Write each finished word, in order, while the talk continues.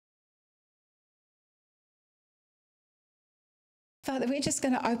Father, we're just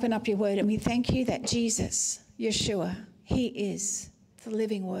going to open up your word, and we thank you that Jesus, Yeshua, he is the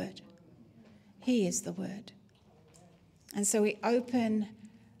living word. He is the word. And so we open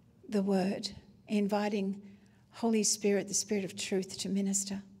the word, inviting Holy Spirit, the Spirit of truth, to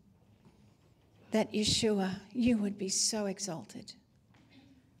minister. That Yeshua, you would be so exalted.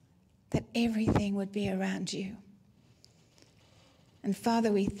 That everything would be around you. And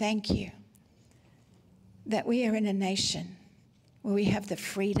Father, we thank you that we are in a nation where we have the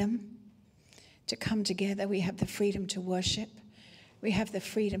freedom to come together. We have the freedom to worship. We have the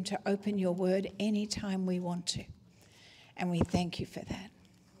freedom to open your word anytime we want to. And we thank you for that.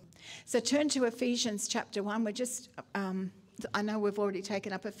 So turn to Ephesians chapter 1. We're just, I know we've already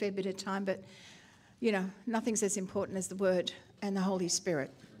taken up a fair bit of time, but, you know, nothing's as important as the word and the Holy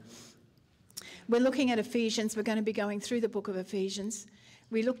Spirit. We're looking at Ephesians. We're going to be going through the book of Ephesians.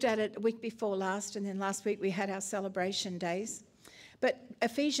 We looked at it a week before last, and then last week we had our celebration days. But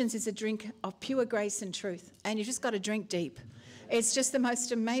Ephesians is a drink of pure grace and truth, and you just got to drink deep. It's just the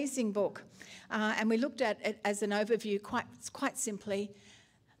most amazing book. And we looked at it as an overview quite simply.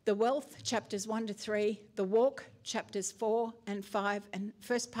 The wealth, chapters 1 to 3, the walk, chapters 4 and 5, and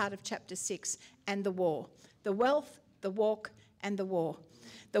first part of chapter 6, and the war. The wealth, the walk, and the war.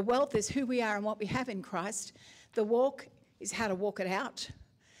 The wealth is who we are and what we have in Christ. The walk is how to walk it out.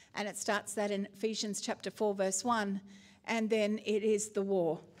 And it starts that in Ephesians chapter 4, verse 1. And then it is the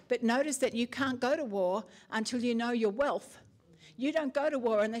war. But notice that you can't go to war until you know your wealth. You don't go to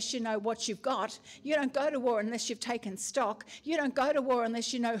war unless you know what you've got. You don't go to war unless you've taken stock. You don't go to war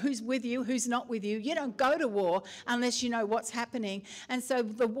unless you know who's with you, who's not with you. You don't go to war unless you know what's happening. And so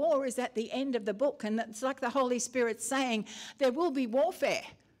the war is at the end of the book. And it's like the Holy Spirit saying, there will be warfare.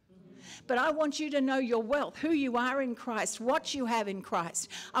 But I want you to know your wealth, who you are in Christ, what you have in Christ.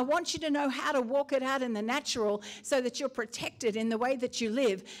 I want you to know how to walk it out in the natural so that you're protected in the way that you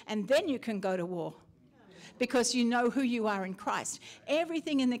live, and then you can go to war because you know who you are in Christ.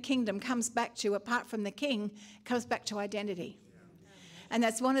 Everything in the kingdom comes back to, apart from the king, comes back to identity. And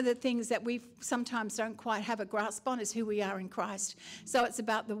that's one of the things that we sometimes don't quite have a grasp on, is who we are in Christ. So it's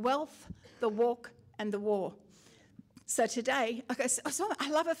about the wealth, the walk, and the war. So today, okay, so I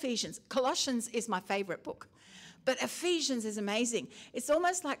love Ephesians. Colossians is my favourite book. But Ephesians is amazing. It's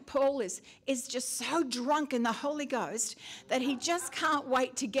almost like Paul is just so drunk in the Holy Ghost that he just can't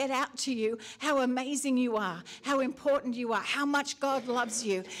wait to get out to you how amazing you are, how important you are, how much God loves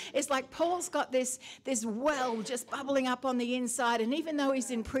you. It's like Paul's got this well just bubbling up on the inside, and even though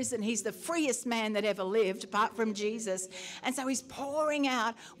he's in prison, he's the freest man that ever lived apart from Jesus. And so he's pouring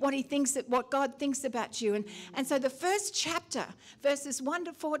out what God thinks about you. And so the first chapter, verses 1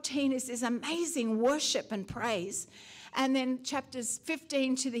 to 14, is this amazing worship and praise. And then chapters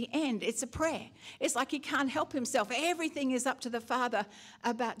 15 to the end, it's a prayer. It's like he can't help himself. Everything is up to the Father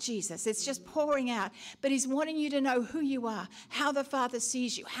about Jesus. It's just pouring out. But he's wanting you to know who you are, how the Father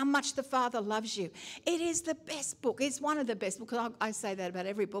sees you, how much the Father loves you. It is the best book. It's one of the best books. I say that about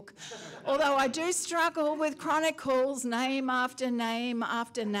every book. Although I do struggle with Chronicles, name after name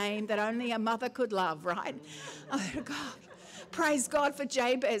after name that only a mother could love, right? Oh, God. Praise God for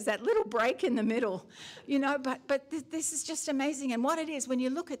Jabez, that little break in the middle, you know, but this is just amazing. And what it is, when you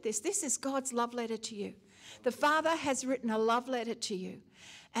look at this is God's love letter to you. The Father has written a love letter to you,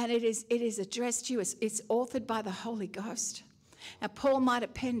 and it is addressed to you. It's authored by the Holy Ghost. Now, Paul might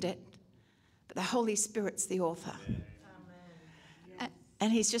have penned it, but the Holy Spirit's the author. Amen.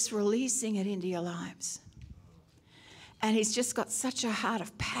 And he's just releasing it into your lives. And he's just got such a heart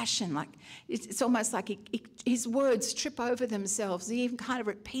of passion. Like it's almost like his words trip over themselves. He even kind of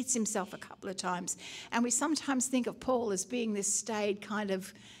repeats himself a couple of times. And we sometimes think of Paul as being this staid kind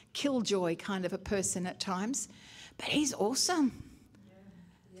of killjoy kind of a person at times. But he's awesome.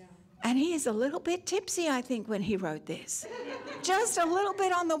 Yeah. And he is a little bit tipsy, I think, when he wrote this. Just a little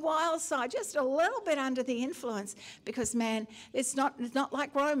bit on the wild side, just a little bit under the influence. Because, man, it's not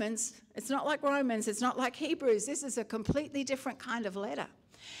like Romans. It's not like Romans. It's not like Hebrews. This is a completely different kind of letter.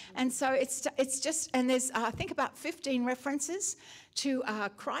 And so it's just, and there's, I think, about 15 references to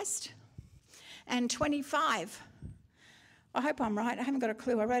Christ and 25. I hope I'm right. I haven't got a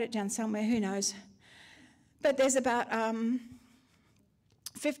clue. I wrote it down somewhere. Who knows? But there's about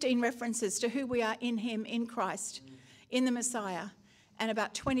 15 references to who we are in him, in Christ, in the Messiah, and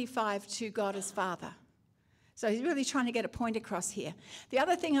about 25 to God as Father. So he's really trying to get a point across here. The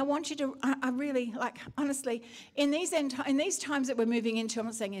other thing I want you to, I really, like, honestly, in these times that we're moving into, I'm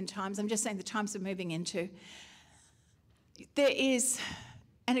not saying end times, I'm just saying the times we're moving into, there is,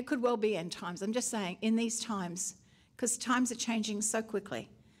 and it could well be end times, I'm just saying in these times, because times are changing so quickly.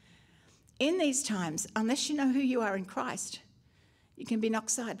 In these times, unless you know who you are in Christ, You can be knocked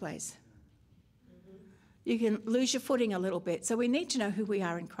sideways. You can lose your footing a little bit. So we need to know who we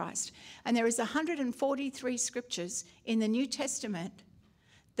are in Christ. And there is 143 scriptures in the New Testament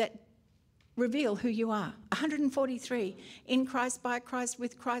that reveal who you are. 143 in Christ,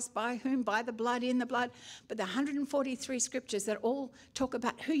 with Christ, by whom, by the blood, in the blood. But the 143 scriptures that all talk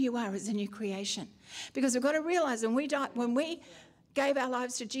about who you are as a new creation. Because we've got to realize when we gave our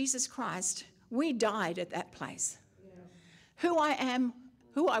lives to Jesus Christ, we died at that place. Yeah.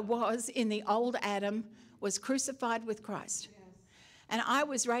 Who I was in the old Adam was crucified with Christ. Yes. And I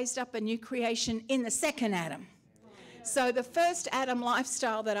was raised up a new creation in the second Adam. So the first Adam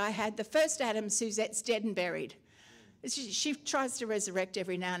lifestyle that I had, the first Adam, Suzette's dead and buried. She tries to resurrect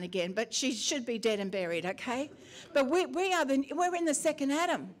every now and again, but she should be dead and buried, okay? But we're in the second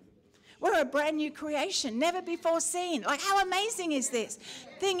Adam. We're a brand new creation, never before seen. Like, how amazing is this?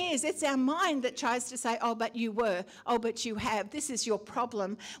 Thing is, it's our mind that tries to say, oh, but you were. Oh, but you have. This is your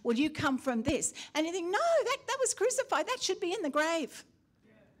problem. Well, you come from this. And you think, no, that was crucified. That should be in the grave.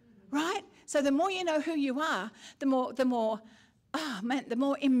 Right? So the more you know who you are, the more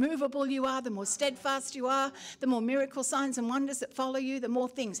immovable you are, the more steadfast you are, the more miracle signs and wonders that follow you, the more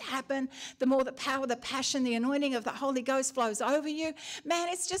things happen, the more the power, the passion, the anointing of the Holy Ghost flows over you. Man,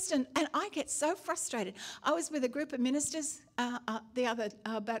 it's just and I get so frustrated. I was with a group of ministers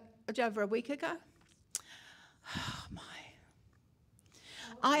about over a week ago. Oh, my.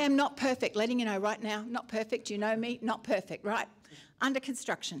 I am not perfect, letting you know right now, not perfect. You know me, not perfect, right? Under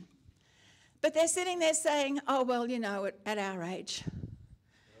construction. But they're sitting there saying, oh, well, you know, at our age.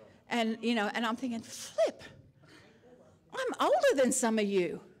 And, you know, and I'm thinking, flip. I'm older than some of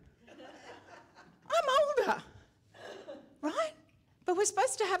you. I'm older. Right? But we're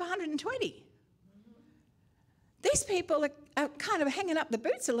supposed to have 120. These people are kind of hanging up the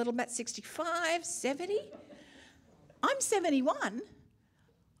boots a little bit, 65, 70. I'm 71.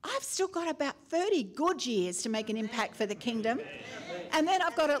 I've still got about 30 good years to make an impact for the kingdom. And then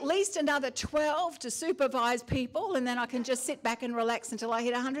I've got at least another 12 to supervise people, and then I can just sit back and relax until I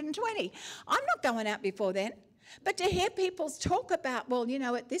hit 120. I'm not going out before then. But to hear people talk about, well, you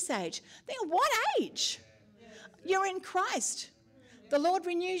know, at this age, think, what age? You're in Christ. The Lord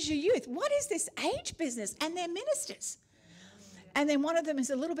renews your youth. What is this age business? And they're ministers. And then one of them is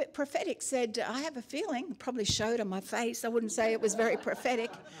a little bit prophetic, said, I have a feeling, probably showed on my face, I wouldn't say it was very prophetic,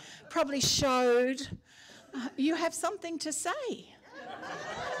 probably showed, you have something to say.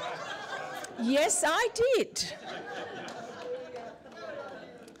 Yes, I did.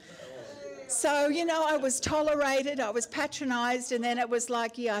 So, you know, I was tolerated, I was patronised, and then it was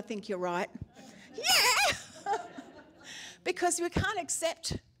like, yeah, I think you're right. Yeah! Because we can't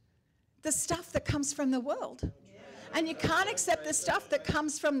accept the stuff that comes from the world. And you can't accept the stuff that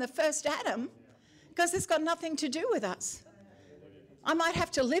comes from the first Adam because it's got nothing to do with us. I might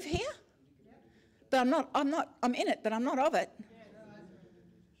have to live here, but I'm in it, but I'm not of it.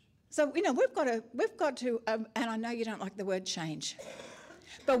 So, you know, we've got to, and I know you don't like the word change,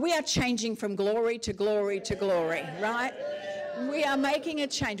 but we are changing from glory to glory to glory, right? We are making a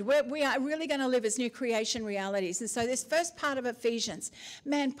change. We are really going to live as new creation realities. And so this first part of Ephesians,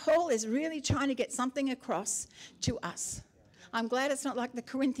 man, Paul is really trying to get something across to us. I'm glad it's not like the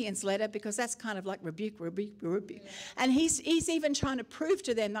Corinthians letter, because that's kind of like rebuke. And he's even trying to prove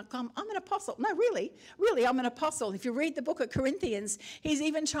to them, like, I'm an apostle. No, really, I'm an apostle. If you read the book of Corinthians, he's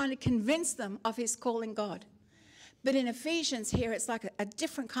even trying to convince them of his calling God. But in Ephesians here, it's like a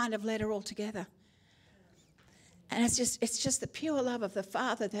different kind of letter altogether. And it's just the pure love of the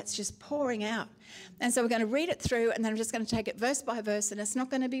Father that's just pouring out. And so we're going to read it through, and then I'm just going to take it verse by verse, and it's not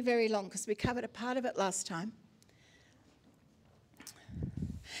going to be very long because we covered a part of it last time.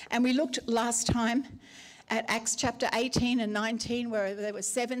 And we looked last time at Acts chapter 18 and 19, where there were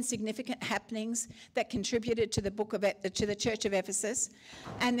 7 significant happenings that contributed to the church of Ephesus.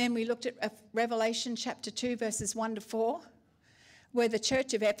 And then we looked at Revelation chapter 2, verses 1 to 4, where the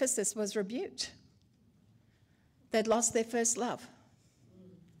church of Ephesus was rebuked. They'd lost their first love.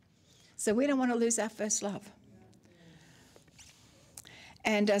 So we don't want to lose our first love.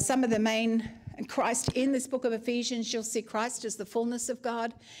 And some of the main Christ in this book of Ephesians, you'll see Christ as the fullness of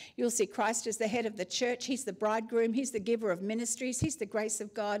God. You'll see Christ as the head of the church. He's the bridegroom. He's the giver of ministries. He's the grace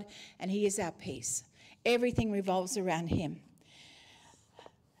of God, and he is our peace. Everything revolves around him.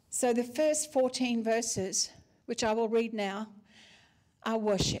 So the first 14 verses, which I will read now, are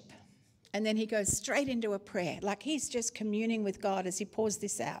worship. And then he goes straight into a prayer, like he's just communing with God as he pours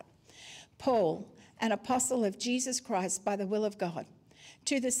this out. Paul, an apostle of Jesus Christ by the will of God,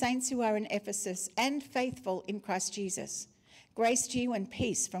 to the saints who are in Ephesus and faithful in Christ Jesus, grace to you and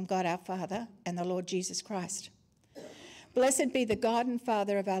peace from God our Father and the Lord Jesus Christ. Blessed be the God and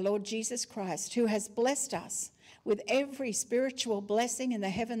Father of our Lord Jesus Christ, who has blessed us with every spiritual blessing in the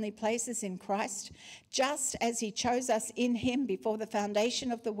heavenly places in Christ, just as he chose us in him before the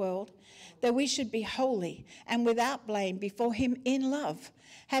foundation of the world, that we should be holy and without blame before him in love,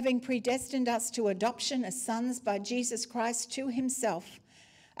 having predestined us to adoption as sons by Jesus Christ to himself,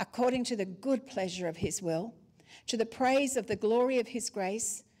 according to the good pleasure of his will, to the praise of the glory of his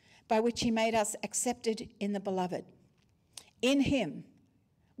grace, by which he made us accepted in the beloved. In him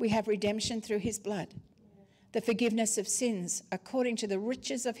we have redemption through his blood, the forgiveness of sins according to the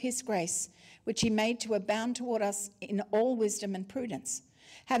riches of his grace, which he made to abound toward us in all wisdom and prudence,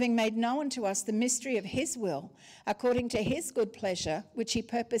 having made known to us the mystery of his will, according to his good pleasure, which he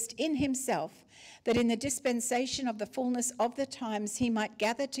purposed in himself, that in the dispensation of the fullness of the times he might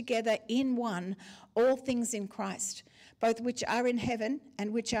gather together in one all things in Christ, both which are in heaven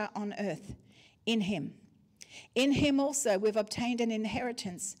and which are on earth, in him. In him also we've obtained an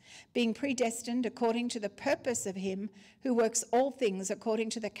inheritance, being predestined according to the purpose of him who works all things according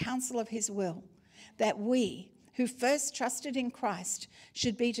to the counsel of his will, that we, who first trusted in Christ,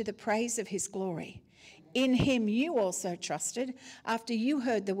 should be to the praise of his glory. In him you also trusted, after you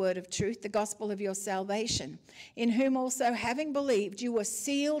heard the word of truth, the gospel of your salvation, in whom also, having believed, you were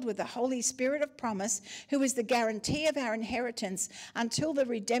sealed with the Holy Spirit of promise, who is the guarantee of our inheritance until the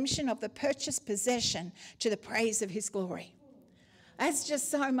redemption of the purchased possession, to the praise of his glory. That's just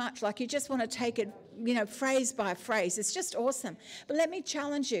so much, like you just want to take it, phrase by phrase. It's just awesome. But let me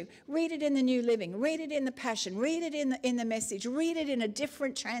challenge you. Read it in the New Living. Read it in the Passion. Read it in the Message. Read it in a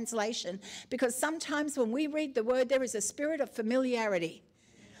different translation. Because sometimes when we read the word, there is a spirit of familiarity.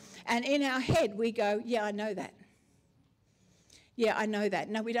 And in our head, we go, yeah, I know that. Yeah, I know that.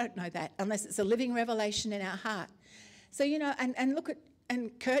 No, we don't know that unless it's a living revelation in our heart. So, and look at,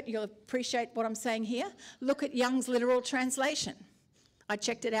 and Kurt, you'll appreciate what I'm saying here. Look at Young's literal translation. I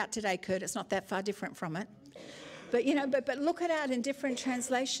checked it out today, Kurt. It's not that far different from it. But, but look it out in different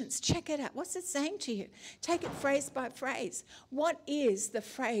translations. Check it out. What's it saying to you? Take it phrase by phrase. What is the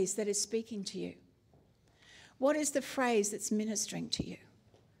phrase that is speaking to you? What is the phrase that's ministering to you?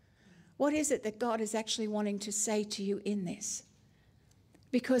 What is it that God is actually wanting to say to you in this?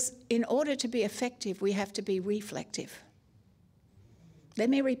 Because in order to be effective, we have to be reflective. Let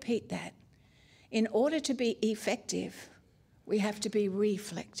me repeat that. In order to be effective, we have to be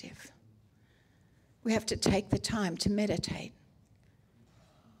reflective. We have to take the time to meditate,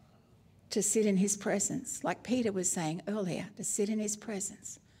 to sit in his presence. Like Peter was saying earlier, to sit in his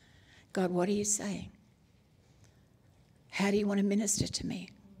presence. God, what are you saying? How do you want to minister to me?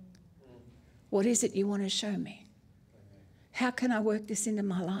 What is it you want to show me? How can I work this into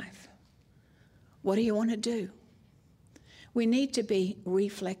my life? What do you want to do? We need to be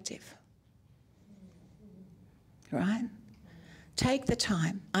reflective, right? Take the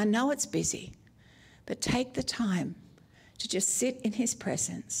time. I know it's busy, but take the time to just sit in his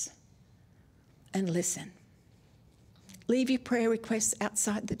presence and listen. Leave your prayer requests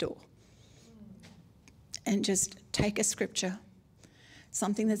outside the door and just take a scripture,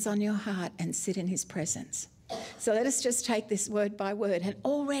 something that's on your heart, and sit in his presence. So let us just take this word by word. And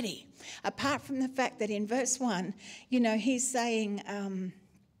already, apart from the fact that in verse 1, he's saying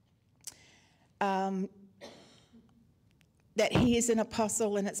that he is an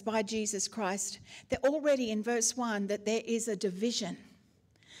apostle and it's by Jesus Christ, that already in verse 1 that there is a division.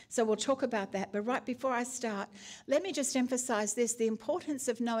 So we'll talk about that. But right before I start, let me just emphasize this. The importance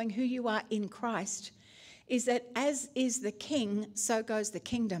of knowing who you are in Christ is that as is the king, so goes the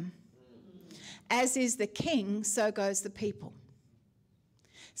kingdom. As is the king, so goes the people.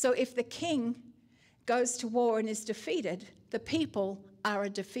 So if the king goes to war and is defeated, the people are a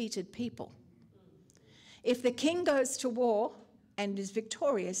defeated people. If the king goes to war and is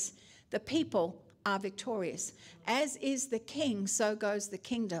victorious, the people are victorious. As is the king, so goes the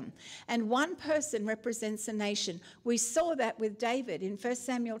kingdom. And one person represents a nation. We saw that with David in 1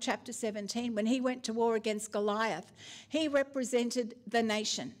 Samuel chapter 17 when he went to war against Goliath. He represented the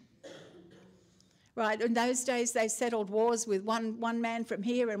nation. Right, in those days they settled wars with one man from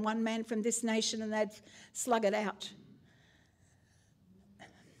here and one man from this nation, and they'd slug it out.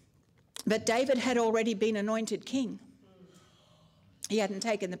 But David had already been anointed king. He hadn't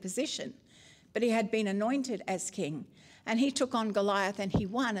taken the position, but he had been anointed as king. And he took on Goliath and he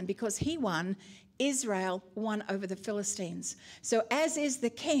won. And because he won, Israel won over the Philistines. So as is the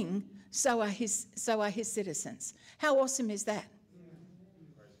king, so are his citizens. How awesome is that?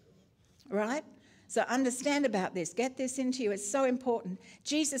 Right? So understand about this. Get this into you. It's so important.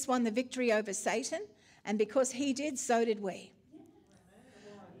 Jesus won the victory over Satan, and because he did, so did we.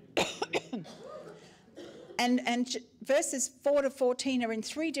 And verses 4 to 14 are in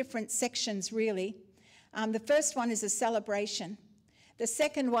 3 different sections, really. The first one is a celebration. The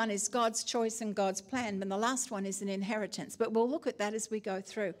second one is God's choice and God's plan. And the last one is an inheritance. But we'll look at that as we go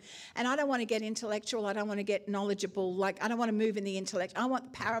through. And I don't want to get intellectual. I don't want to get knowledgeable. Like, I don't want to move in the intellect. I want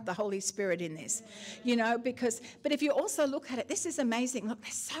the power of the Holy Spirit in this, you know, but if you also look at it, this is amazing. Look,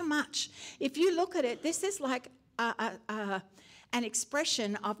 there's so much. If you look at it, this is like an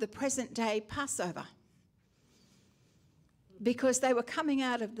expression of the present day Passover. Because they were coming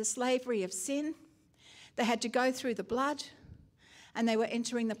out of the slavery of sin. They had to go through the blood. And they were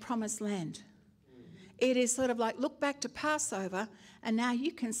entering the promised land. It is sort of like, look back to Passover, and now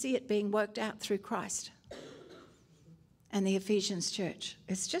you can see it being worked out through Christ and the Ephesians church.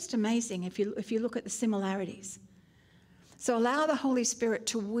 It's just amazing if you look at the similarities. So allow the Holy Spirit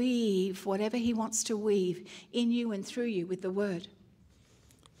to weave whatever he wants to weave in you and through you with the word.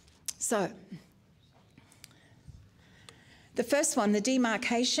 So, the first one, the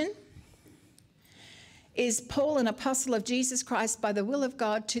demarcation, is Paul, an apostle of Jesus Christ by the will of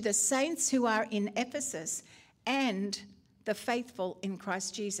God, to the saints who are in Ephesus and the faithful in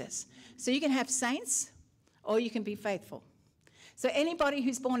Christ Jesus. So you can have saints or you can be faithful. So anybody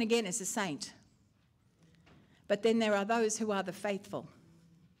who's born again is a saint. But then there are those who are the faithful.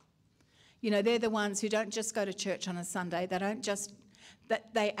 You know, they're the ones who don't just go to church on a Sunday.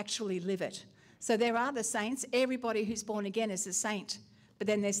 That they actually live it. So there are the saints. Everybody who's born again is a saint. But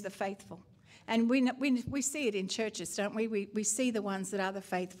then there's the faithful. And we see it in churches, don't we? We see the ones that are the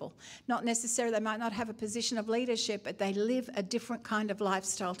faithful. Not necessarily, they might not have a position of leadership, but they live a different kind of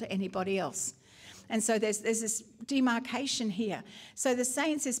lifestyle to anybody else. And so there's this demarcation here. So the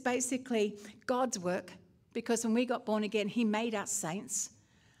saints is basically God's work, because when we got born again, he made us saints.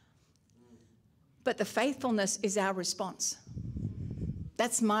 But the faithfulness is our response.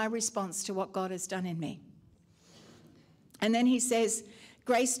 That's my response to what God has done in me. And then he says,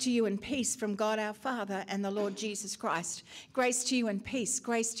 grace to you and peace from God our Father and the Lord Jesus Christ. Grace to you and peace.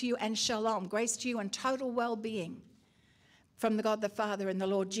 Grace to you and shalom. Grace to you and total well-being from the God the Father and the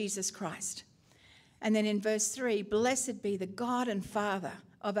Lord Jesus Christ. And then in verse 3, blessed be the God and Father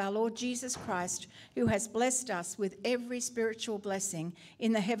of our Lord Jesus Christ, who has blessed us with every spiritual blessing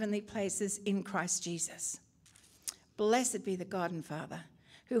in the heavenly places in Christ Jesus. Blessed be the God and Father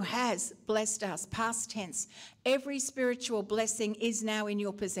who has blessed us, past tense. Every spiritual blessing is now in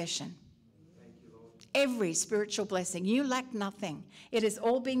your possession. Thank you, Lord. Every spiritual blessing. You lack nothing. It has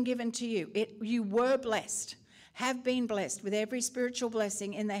all been given to you. You were blessed, have been blessed with every spiritual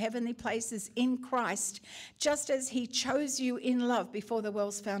blessing in the heavenly places in Christ, just as he chose you in love before the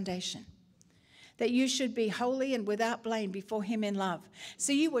world's foundation, that you should be holy and without blame before him in love.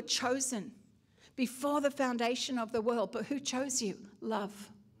 So you were chosen before the foundation of the world, but who chose you? Love.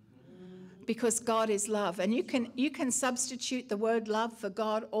 Because God is love. And you can substitute the word love for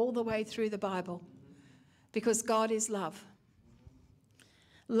God all the way through the Bible, because God is love.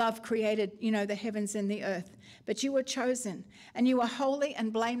 Love created, the heavens and the earth. But you were chosen, and you are holy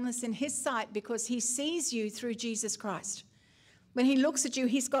and blameless in his sight because he sees you through Jesus Christ. When he looks at you,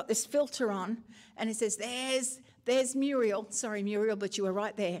 he's got this filter on, and he says, there's Muriel. Sorry, Muriel, but you were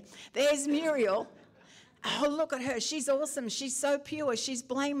right there. There's Muriel. Oh, look at her. She's awesome. She's so pure. She's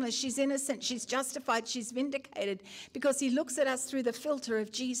blameless. She's innocent. She's justified. She's vindicated, because he looks at us through the filter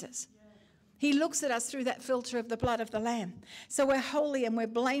of Jesus. He looks at us through that filter of the blood of the Lamb. So we're holy and we're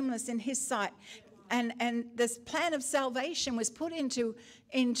blameless in his sight. And this plan of salvation was put into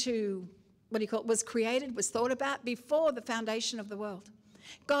was created, was thought about before the foundation of the world.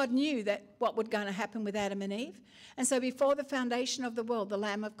 God knew that what was going to happen with Adam and Eve. And so before the foundation of the world, the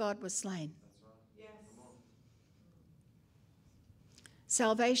Lamb of God was slain.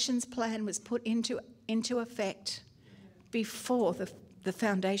 Salvation's plan was put into effect before the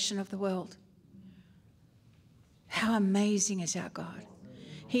foundation of the world. How amazing is our God.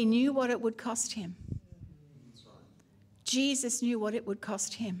 He knew what it would cost him. Jesus knew what it would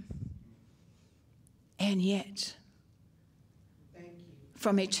cost him. And yet,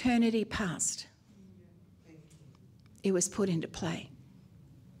 from eternity past, it was put into play.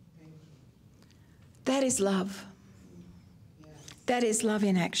 That is love. That is love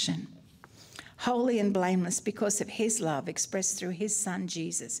in action. Holy and blameless because of his love expressed through his son,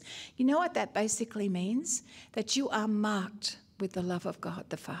 Jesus. You know what that basically means? That you are marked with the love of God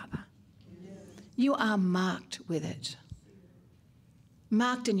the Father. You are marked with it.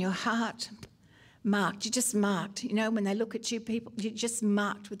 Marked in your heart. Marked. You're just marked. When they look at you, people, you're just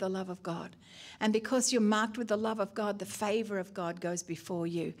marked with the love of God. And because you're marked with the love of God, the favour of God goes before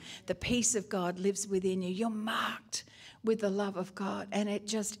you. The peace of God lives within you. You're marked with the love of God. And it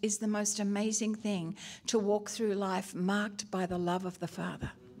just is the most amazing thing to walk through life marked by the love of the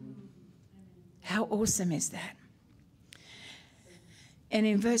Father. How awesome is that? And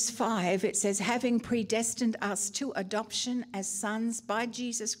in verse 5, it says, having predestined us to adoption as sons by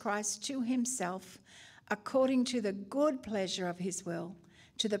Jesus Christ to himself, according to the good pleasure of his will,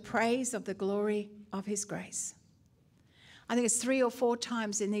 to the praise of the glory of his grace. I think it's 3 or 4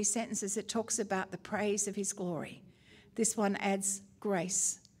 times in these sentences it talks about the praise of his glory. This one adds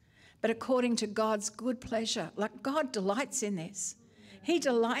grace. But according to God's good pleasure, like God delights in this. He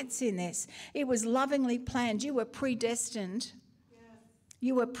delights in this. It was lovingly planned. You were predestined.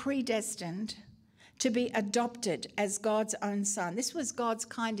 You were predestined to be adopted as God's own son. This was God's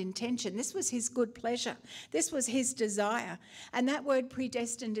kind intention. This was his good pleasure. This was his desire. And that word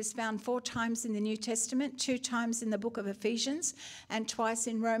predestined is found 4 times in the New Testament, 2 times in the book of Ephesians, and twice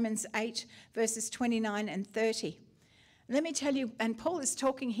in Romans 8, verses 29 and 30. Let me tell you, and Paul is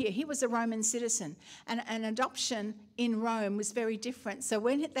talking here, he was a Roman citizen, and an adoption in Rome was very different. So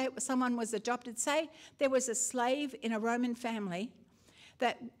when someone was adopted, say there was a slave in a Roman family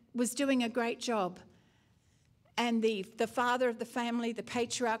that was doing a great job, and the father of the family, the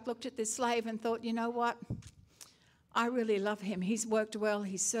patriarch, looked at this slave and thought, you know what? I really love him. He's worked well.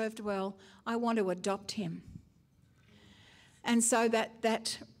 He's served well. I want to adopt him. And so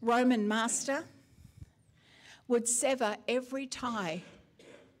that Roman master would sever every tie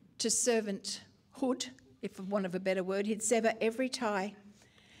to servanthood, if for want of a better word. He'd sever every tie.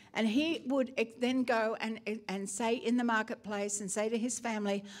 And he would then go and say in the marketplace and say to his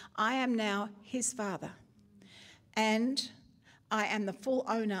family, I am now his father, and I am the full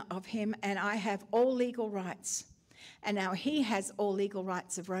owner of him, and I have all legal rights. And now he has all legal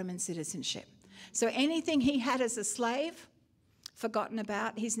rights of Roman citizenship. So anything he had as a slave, forgotten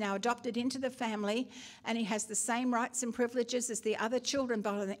about, he's now adopted into the family, and he has the same rights and privileges as the other children.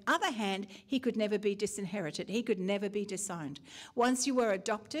 But on the other hand, he could never be disinherited. He could never be disowned. Once you were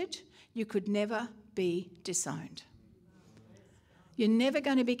adopted, you could never be disowned. You're never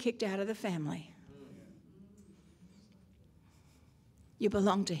going to be kicked out of the family. You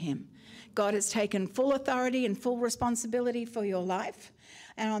belong to him. God has taken full authority and full responsibility for your life.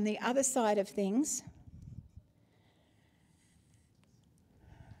 And on the other side of things,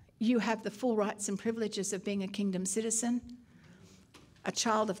 you have the full rights and privileges of being a kingdom citizen, a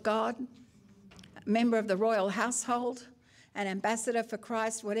child of God, a member of the royal household, an ambassador for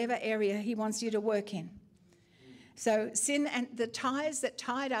Christ, whatever area he wants you to work in. So sin and the ties that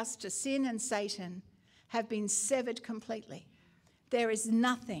tied us to sin and Satan have been severed completely. There is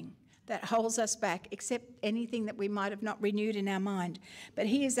nothing that holds us back except anything that we might have not renewed in our mind. But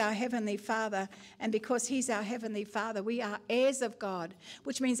he is our Heavenly Father, and because he's our Heavenly Father, we are heirs of God,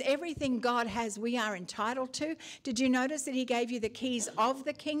 which means everything God has we are entitled to. Did you notice that he gave you the keys of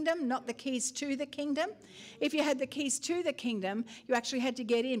the kingdom, not the keys to the kingdom? If you had the keys to the kingdom, you actually had to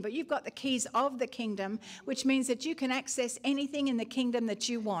get in, but you've got the keys of the kingdom, which means that you can access anything in the kingdom that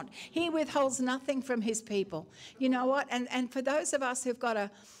you want. He withholds nothing from his people. You know what? And for those of us who've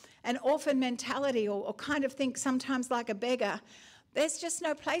got an orphan mentality or kind of think sometimes like a beggar, there's just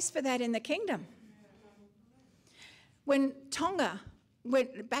no place for that in the kingdom. When Tonga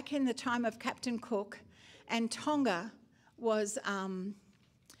went back in the time of Captain Cook, and Tonga was,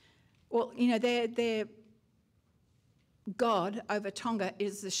 their god over Tonga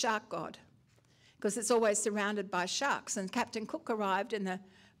is the shark god, because it's always surrounded by sharks. And Captain Cook arrived and the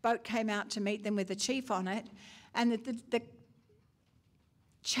boat came out to meet them with the chief on it, and the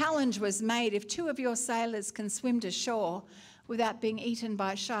challenge was made, if 2 of your sailors can swim to shore without being eaten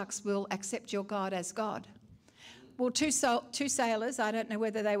by sharks, we'll accept your God as God. Well, two sailors, I don't know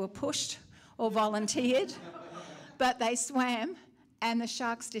whether they were pushed or volunteered, but they swam and the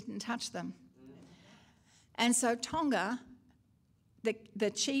sharks didn't touch them. And so Tonga,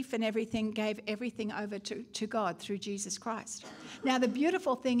 the chief and everything, gave everything over to God through Jesus Christ. Now, the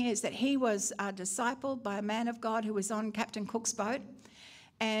beautiful thing is that he was discipled by a man of God who was on Captain Cook's boat.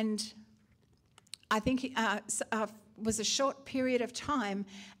 And I think it was a short period of time,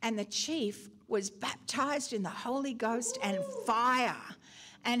 and the chief was baptized in the Holy Ghost and fire.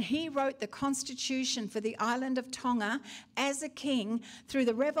 And he wrote the constitution for the island of Tonga as a king through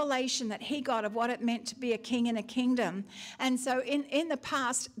the revelation that he got of what it meant to be a king in a kingdom. And so in the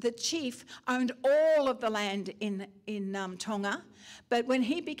past, the chief owned all of the land in Tonga. But when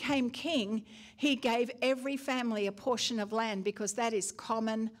he became king, he gave every family a portion of land, because that is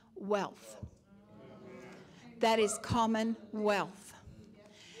common wealth. That is common wealth.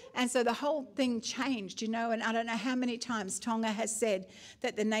 And so the whole thing changed, and I don't know how many times Tonga has said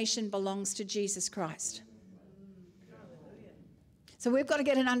that the nation belongs to Jesus Christ. So we've got to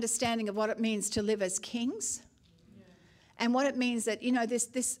get an understanding of what it means to live as kings, and what it means that,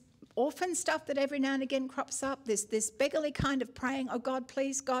 this orphan stuff that every now and again crops up, this beggarly kind of praying, oh God,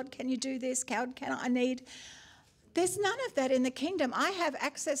 please, God, can you do this? God, I need. There's none of that in the kingdom. I have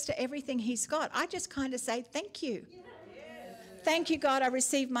access to everything he's got. I just kind of say, thank you. Thank you, God, I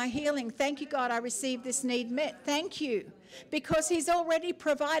received my healing. Thank you, God, I received this need met. Thank you. Because he's already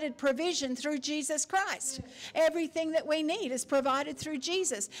provided provision through Jesus Christ. Everything that we need is provided through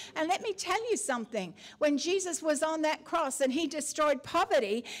Jesus. And let me tell you something. When Jesus was on that cross and he destroyed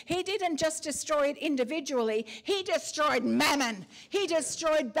poverty, he didn't just destroy it individually. He destroyed mammon. He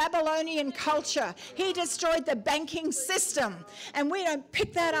destroyed Babylonian culture. He destroyed the banking system. And we don't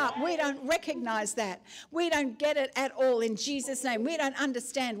pick that up. We don't recognize that. We don't get it at all in Jesus' name. We don't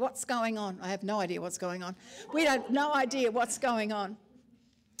understand what's going on. I have no idea what's going on. We don't no idea what's going on.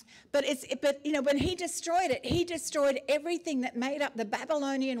 But when he destroyed it, he destroyed everything that made up the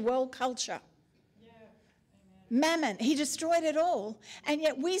Babylonian world culture. Mammon, he destroyed it all. And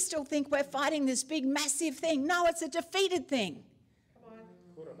yet we still think we're fighting this big, massive thing. No, it's a defeated thing.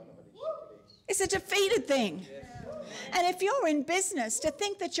 It's a defeated thing. And if you're in business, to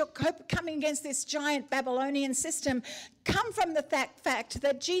think that you're coming against this giant Babylonian system, come from the fact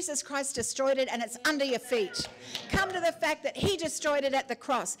that Jesus Christ destroyed it and it's under your feet. Come to the fact that he destroyed it at the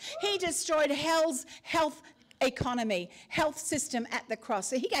cross. He destroyed hell's health economy, health system at the cross.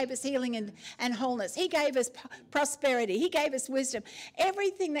 So he gave us healing and wholeness. He gave us prosperity. He gave us wisdom.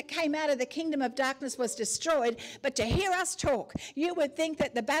 Everything that came out of the kingdom of darkness was destroyed. But to hear us talk, you would think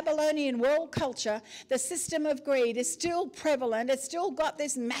that the Babylonian world culture, the system of greed, is still prevalent. It's still got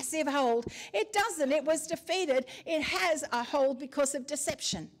this massive hold. It doesn't. It was defeated. It has a hold because of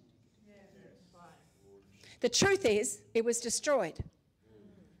deception. The truth is, it was destroyed.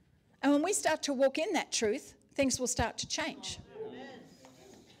 And when we start to walk in that truth, things will start to change.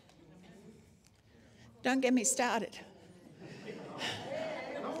 Don't get me started.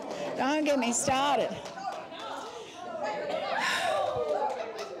 Don't get me started.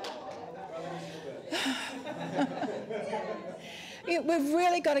 We've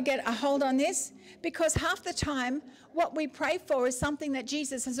really got to get a hold on this, because half the time what we pray for is something that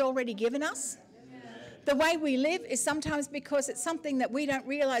Jesus has already given us. The way we live is sometimes because it's something that we don't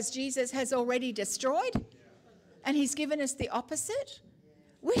realize Jesus has already destroyed, and he's given us the opposite.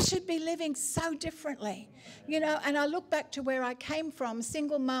 We should be living so differently, and I look back to where I came from,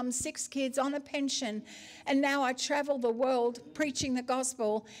 single mum, 6 kids on a pension, and now I travel the world preaching the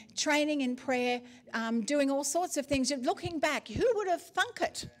gospel, training in prayer, doing all sorts of things. Looking back, who would have thunk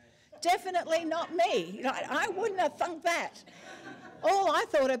it? Definitely not me. I wouldn't have thunk that. All I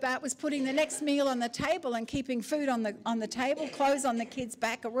thought about was putting the next meal on the table and keeping food on the table, clothes on the kids'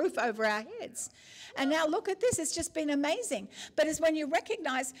 back, a roof over our heads. And now look at this. It's just been amazing. But it's when you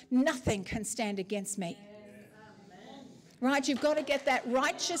recognize nothing can stand against me. Right? You've got to get that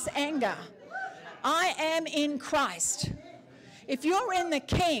righteous anger. I am in Christ. If you're in the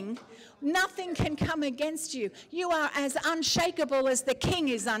King, nothing can come against you. You are as unshakable as the King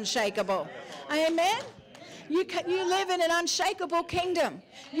is unshakable. Amen? You live in an unshakable kingdom.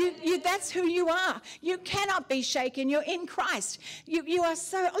 That's who you are. You cannot be shaken. You're in Christ. You are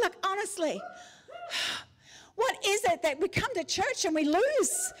so, look, honestly, what is it that we come to church and we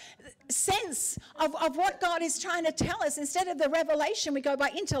lose sense of what God is trying to tell us? Instead of the revelation, we go by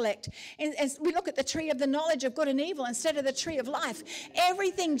intellect. And we look at the tree of the knowledge of good and evil instead of the tree of life.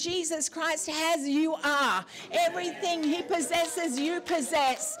 Everything Jesus Christ has, you are. Everything he possesses, you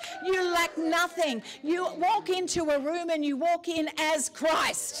possess. You lack nothing. You walk into a room and you walk in as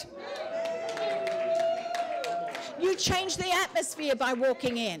Christ. You change the atmosphere by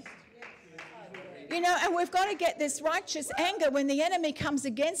walking in. And we've got to get this righteous anger when the enemy comes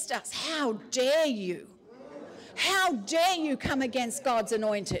against us. How dare you? How dare you come against God's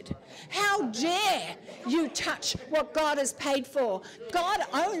anointed? How dare you touch what God has paid for? God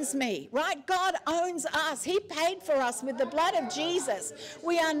owns me, right? God owns us. He paid for us with the blood of Jesus.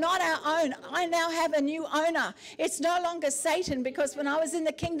 We are not our own. I now have a new owner. It's no longer Satan, because when I was in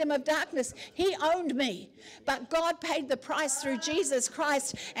the kingdom of darkness, he owned me. But God paid the price through Jesus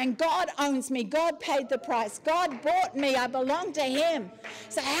Christ, and God owns me. God paid the price. God bought me. I belong to him.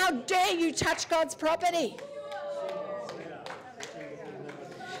 So how dare you touch God's property?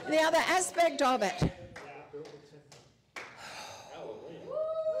 The other aspect of it,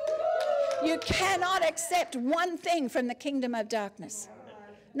 you cannot accept one thing from the kingdom of darkness.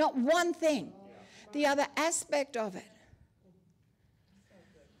 Not one thing. The other aspect of it.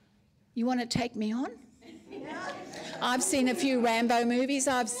 You want to take me on? I've seen a few Rambo movies.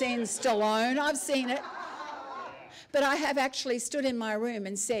 I've seen Stallone. I've seen it. But I have actually stood in my room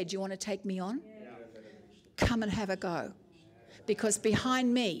and said, "Do you want to take me on? Come and have a go." Because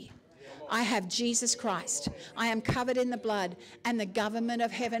behind me, I have Jesus Christ. I am covered in the blood, and the government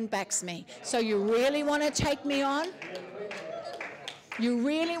of heaven backs me. So you really want to take me on? You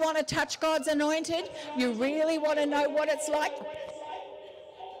really want to touch God's anointed? You really want to know what it's like?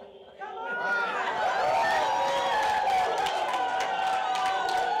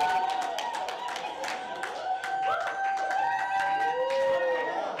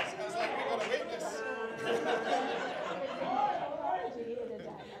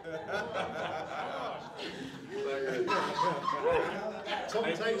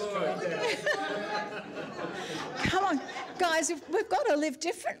 Come on, guys, we've got to live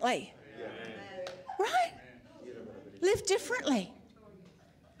differently. Right? Live differently.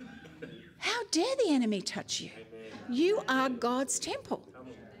 How dare the enemy touch you? You are God's temple.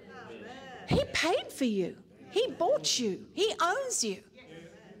 He paid for you. He bought you. He owns you.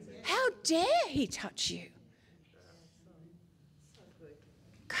 How dare he touch you?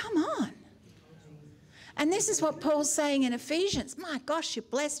 Come on. And this is what Paul's saying in Ephesians. My gosh, you're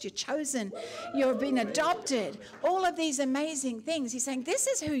blessed, you're chosen, you've been adopted. All of these amazing things. He's saying this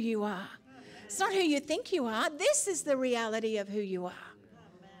is who you are. It's not who you think you are. This is the reality of who you are.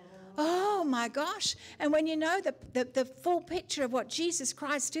 Oh my gosh. And when you know the full picture of what Jesus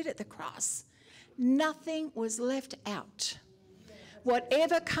Christ did at the cross, nothing was left out.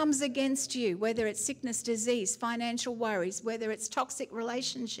 Whatever comes against you, whether it's sickness, disease, financial worries, whether it's toxic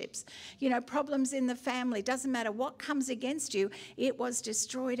relationships, problems in the family, doesn't matter what comes against you, it was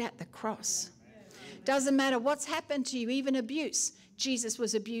destroyed at the cross. Doesn't matter what's happened to you, even abuse. Jesus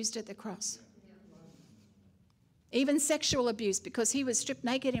was abused at the cross. Even sexual abuse, because he was stripped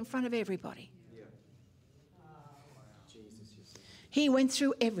naked in front of everybody. He went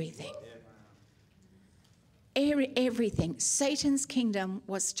through everything. Everything. Satan's kingdom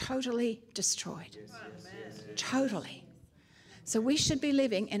was totally destroyed. Totally. So we should be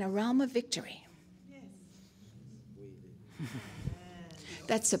living in a realm of victory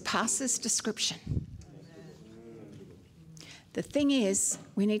that surpasses description. The thing is,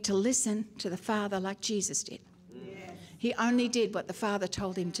 we need to listen to the Father like Jesus did. He only did what the Father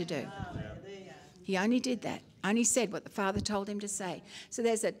told him to do. He only did that. Only said what the Father told him to say. So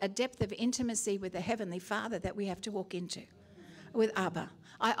there's a depth of intimacy with the Heavenly Father that we have to walk into with Abba.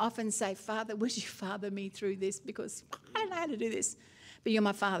 I often say, Father, would you father me through this? Because I don't know how to do this. But you're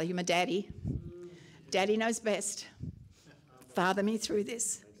my Father. You're my daddy. Daddy knows best. Father me through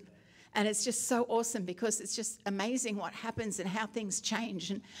this. And it's just so awesome because it's just amazing what happens and how things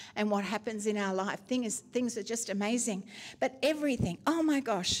change and what happens in our life. Things are just amazing. But everything, oh my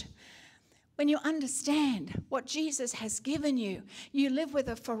gosh. When you understand what Jesus has given you, you live with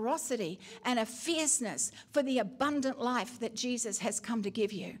a ferocity and a fierceness for the abundant life that Jesus has come to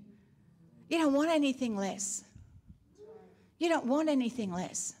give you. You don't want anything less. You don't want anything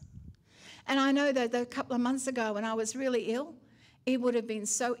less. And I know that a couple of months ago when I was really ill, it would have been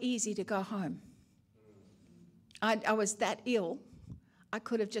so easy to go home. I was that ill. I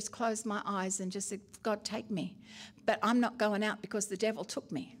could have just closed my eyes and just said, God, take me. But I'm not going out because the devil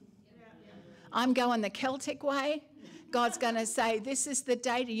took me. I'm going the Celtic way. God's going to say, this is the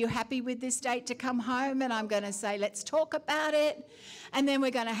date. Are you happy with this date to come home? And I'm going to say, let's talk about it. And then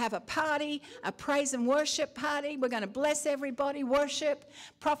we're going to have a party, a praise and worship party. We're going to bless everybody, worship,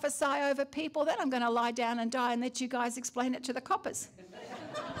 prophesy over people. Then I'm going to lie down and die and let you guys explain it to the coppers.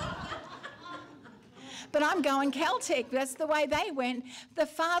 But I'm going Celtic. That's the way they went. The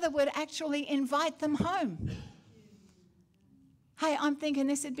Father would actually invite them home. Hey, I'm thinking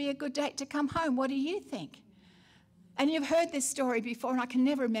this would be a good date to come home. What do you think? And you've heard this story before, and I can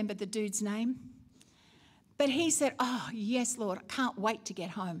never remember the dude's name. But he said, oh, yes, Lord, I can't wait to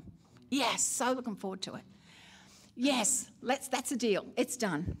get home. Yes, so looking forward to it. Yes, that's a deal. It's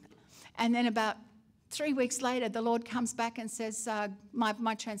done. And then about 3 weeks later, the Lord comes back and says,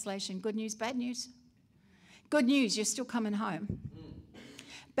 my translation, good news, bad news? Good news, you're still coming home.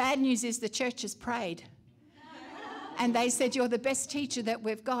 Bad news is the church has prayed. And they said, you're the best teacher that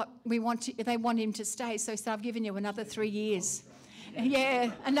we've got. They want him to stay. So he said, I've given you another 3 years.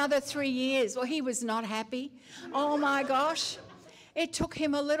 Yeah, another 3 years. Well, he was not happy. Oh, my gosh. It took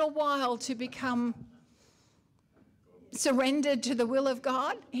him a little while to become surrendered to the will of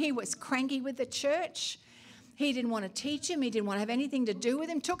God. He was cranky with the church. He didn't want to teach him. He didn't want to have anything to do with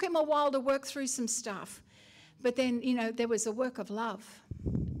him. Took him a while to work through some stuff. But then, there was a work of love.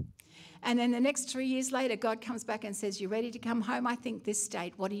 And then the next 3 years later, God comes back and says, you ready to come home? I think this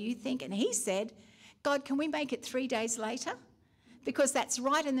date. What do you think? And he said, God, can we make it 3 days later? because that's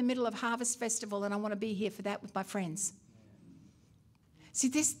right in the middle of Harvest Festival and I want to be here for that with my friends. See,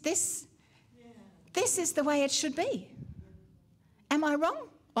 this is the way it should be. Am I wrong?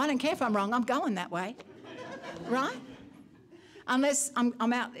 I don't care if I'm wrong. I'm going that way, right? Unless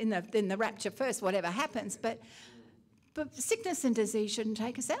I'm out in the rapture first, whatever happens. But sickness and disease shouldn't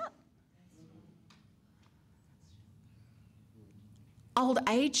take us out. Old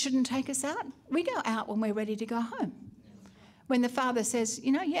age shouldn't take us out. We go out when we're ready to go home. When the Father says,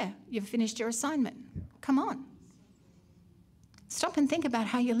 you've finished your assignment. Come on. Stop and think about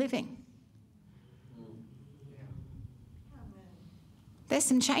how you're living. There's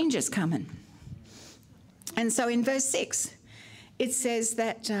some changes coming. And so in verse 6, it says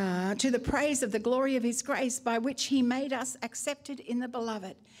that to the praise of the glory of his grace by which he made us accepted in the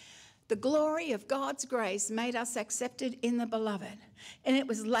beloved. The glory of God's grace made us accepted in the beloved, and it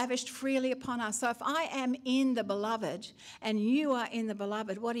was lavished freely upon us. So if I am in the beloved and you are in the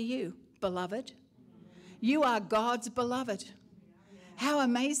beloved, what are you, beloved? You are God's beloved. How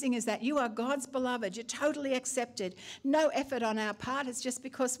amazing is that? You are God's beloved. You're totally accepted. No effort on our part. It's just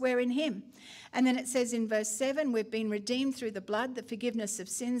because we're in him. And then it says in verse 7, we've been redeemed through the blood, the forgiveness of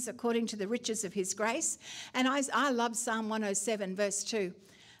sins according to the riches of his grace. And I love Psalm 107, verse 2.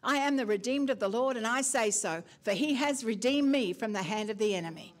 I am the redeemed of the Lord, and I say so, for he has redeemed me from the hand of the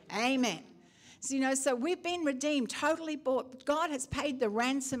enemy. Amen. So, so we've been redeemed, totally bought. God has paid the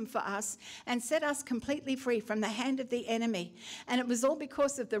ransom for us and set us completely free from the hand of the enemy. And it was all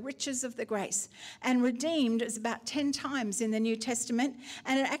because of the riches of the grace. And redeemed is about 10 times in the New Testament,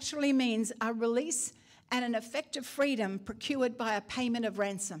 and it actually means a release and an effective freedom procured by a payment of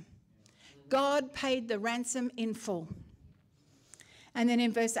ransom. God paid the ransom in full. And then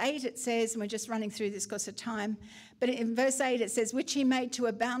in verse 8 it says, and we're just running through this because of time, but in verse 8 it says, which he made to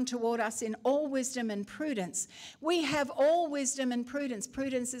abound toward us in all wisdom and prudence. We have all wisdom and prudence.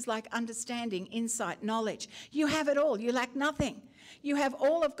 Prudence is like understanding, insight, knowledge. You have it all. You lack nothing. You have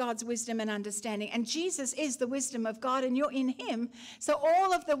all of God's wisdom and understanding. And Jesus is the wisdom of God, and you're in him. So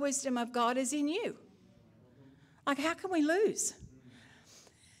all of the wisdom of God is in you. Like, how can we lose?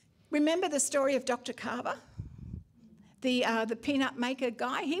 Remember the story of Dr. Carver? The peanut maker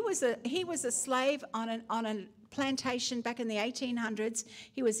guy. He was a slave on a plantation back in the 1800s.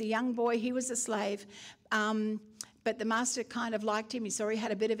 He was a young boy. He was a slave, but the master kind of liked him. He saw he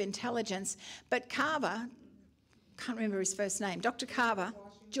had a bit of intelligence. But Carver, can't remember his first name, Dr. Carver,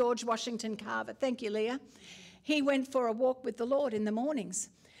 George Washington Carver. Thank you, Leah. He went for a walk with the Lord in the mornings,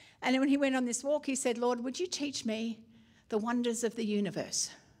 and when he went on this walk, he said, "Lord, would you teach me the wonders of the universe?"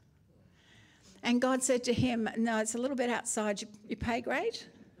 And God said to him, no, it's a little bit outside your pay grade.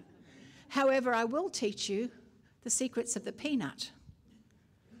 However, I will teach you the secrets of the peanut.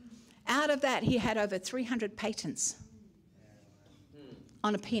 Out of that, he had over 300 patents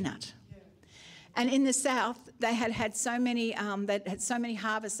on a peanut. And in the South, they had so many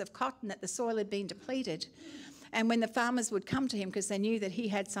harvests of cotton that the soil had been depleted. And when the farmers would come to him, because they knew that he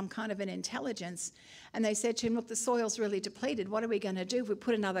had some kind of an intelligence, and they said to him, look, the soil's really depleted. What are we going to do? If we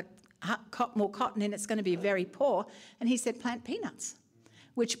put more cotton in, it's going to be very poor. And he said, plant peanuts,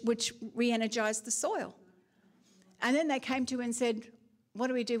 which re-energized the soil. And then they came to him and said, what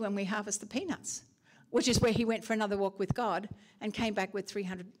do we do when we harvest the peanuts? Which is where he went for another walk with God and came back with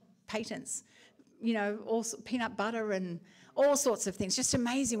 300 patents. All peanut butter and all sorts of things. Just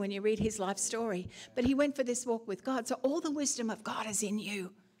amazing when you read his life story. But he went for this walk with God. So all the wisdom of God is in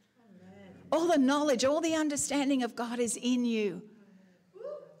you. Amen. All the knowledge, all the understanding of God is in you.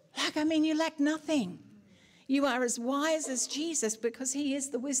 You lack nothing. You are as wise as Jesus because he is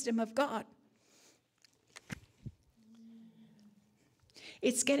the wisdom of God.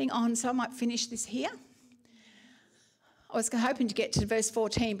 It's getting on, so I might finish this here. I was hoping to get to verse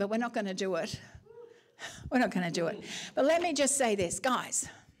 14, but we're not going to do it. We're not going to do it. But let me just say this, guys.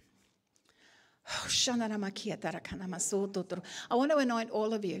 I want to anoint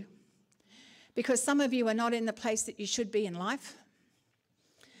all of you because some of you are not in the place that you should be in life.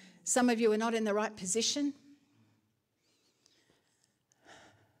 Some of you are not in the right position.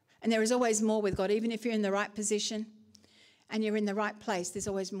 And there is always more with God. Even if you're in the right position and you're in the right place, there's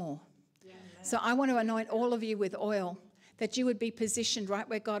always more. Yeah. So I want to anoint all of you with oil, that you would be positioned right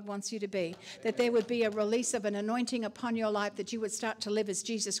where God wants you to be, that there would be a release of an anointing upon your life, that you would start to live as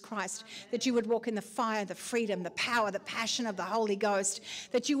Jesus Christ, that you would walk in the fire, the freedom, the power, the passion of the Holy Ghost,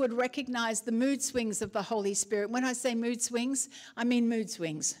 that you would recognize the mood swings of the Holy Spirit. When I say mood swings, I mean mood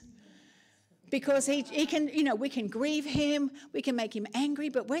swings. Because he can, we can grieve him, we can make him angry,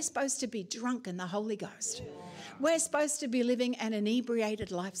 but we're supposed to be drunk in the Holy Ghost. We're supposed to be living an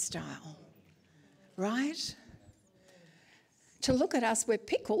inebriated lifestyle, right? to look at us, we're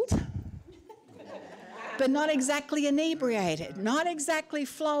pickled, but not exactly inebriated, not exactly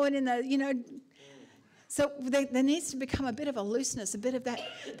flowing in the, So there needs to become a bit of a looseness, a bit of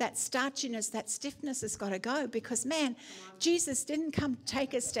that starchiness, that stiffness has got to go, because, man, Jesus didn't come to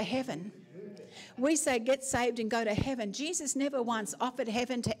take us to heaven. We say get saved and go to heaven. Jesus never once offered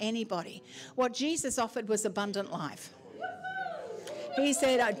heaven to anybody. What Jesus offered was abundant life. He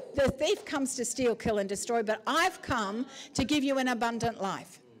said, the thief comes to steal, kill and destroy, but I've come to give you an abundant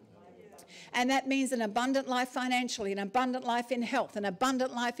life. And that means an abundant life financially, an abundant life in health, an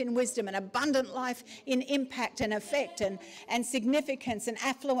abundant life in wisdom, an abundant life in impact and effect and significance and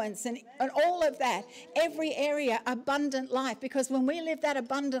affluence and all of that. Every area, abundant life. Because when we live that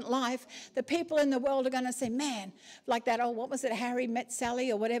abundant life, the people in the world are going to say, man, like that, what was it, Harry met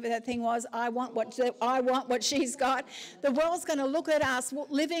Sally or whatever that thing was, I want what she's got. The world's going to look at us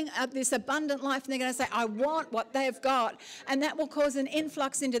living this abundant life and they're going to say, I want what they've got. And that will cause an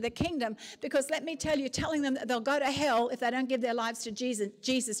influx into the kingdom. Because let me tell you, telling them that they'll go to hell if they don't give their lives to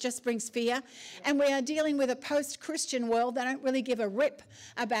Jesus just brings fear. And we are dealing with a post-Christian world. They don't really give a rip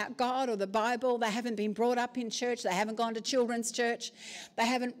about God or the Bible. They haven't been brought up in church. They haven't gone to children's church. They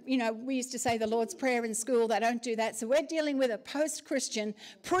haven't, we used to say the Lord's Prayer in school. They don't do that. So we're dealing with a post-Christian,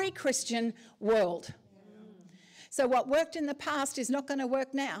 pre-Christian world. So what worked in the past is not going to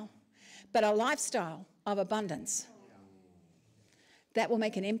work now, but a lifestyle of abundance. That will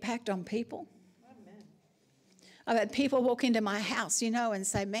make an impact on people. Amen. I've had people walk into my house, and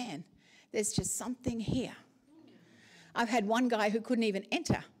say, man, there's just something here. I've had one guy who couldn't even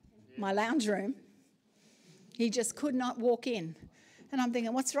enter my lounge room. He just could not walk in. And I'm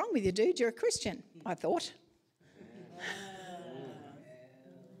thinking, what's wrong with you, dude? You're a Christian, I thought.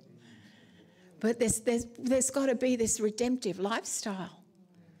 But there's got to be this redemptive lifestyle.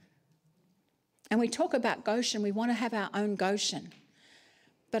 And we talk about Goshen. We want to have our own Goshen.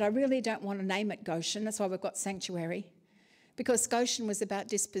 But I really don't want to name it Goshen. That's why we've got sanctuary. Because Goshen was about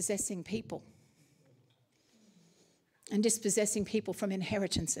dispossessing people. And dispossessing people from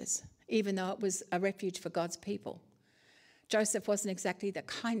inheritances, even though it was a refuge for God's people. Joseph wasn't exactly the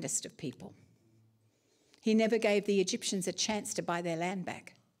kindest of people. He never gave the Egyptians a chance to buy their land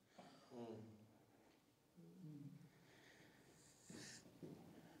back.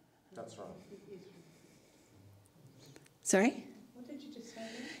 That's right. Sorry?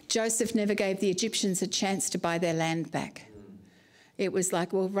 Joseph never gave the Egyptians a chance to buy their land back. It was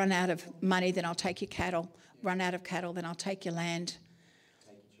like, we'll run out of money, then I'll take your cattle. Run out of cattle, then I'll take your land.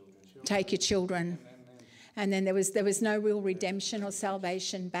 Take your children. And then there was no real redemption or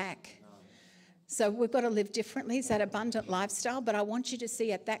salvation back. So we've got to live differently. It's that abundant lifestyle. But I want you to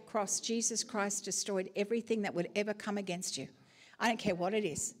see at that cross, Jesus Christ destroyed everything that would ever come against you. I don't care what it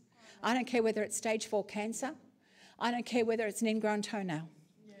is. I don't care whether it's stage 4 cancer. I don't care whether it's an ingrown toenail.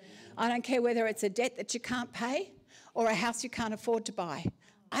 I don't care whether it's a debt that you can't pay or a house you can't afford to buy.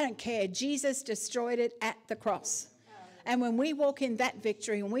 I don't care. Jesus destroyed it at the cross. And when we walk in that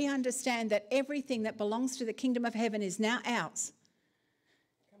victory and we understand that everything that belongs to the kingdom of heaven is now ours,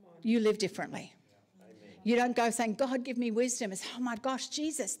 you live differently. You don't go saying, God, give me wisdom. It's, oh my gosh,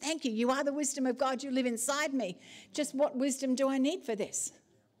 Jesus, thank you. You are the wisdom of God. You live inside me. Just what wisdom do I need for this?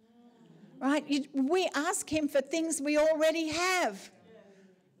 Right? We ask him for things we already have.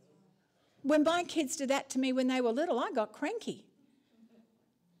 When my kids did that to me when they were little, I got cranky.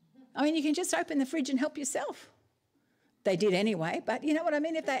 I mean, you can just open the fridge and help yourself. They did anyway, but you know what I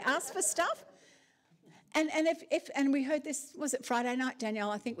mean? If they ask for stuff. And we heard this, was it Friday night,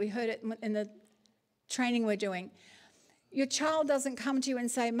 Danielle? I think we heard it in the training we're doing. Your child doesn't come to you and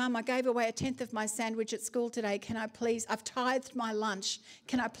say, Mum, I gave away 1/10 of my sandwich at school today. Can I please, I've tithed my lunch.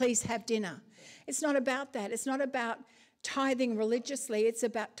 Can I please have dinner? It's not about that. It's not about tithing religiously. It's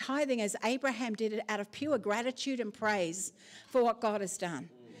about tithing as Abraham did it out of pure gratitude and praise for what God has done.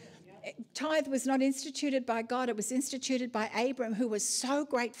 Tithe was not instituted by God. It was instituted by Abram, who was so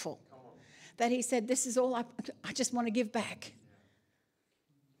grateful that he said, this is all I just want to give back.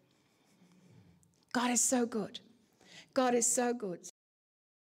 God is so good. God is so good.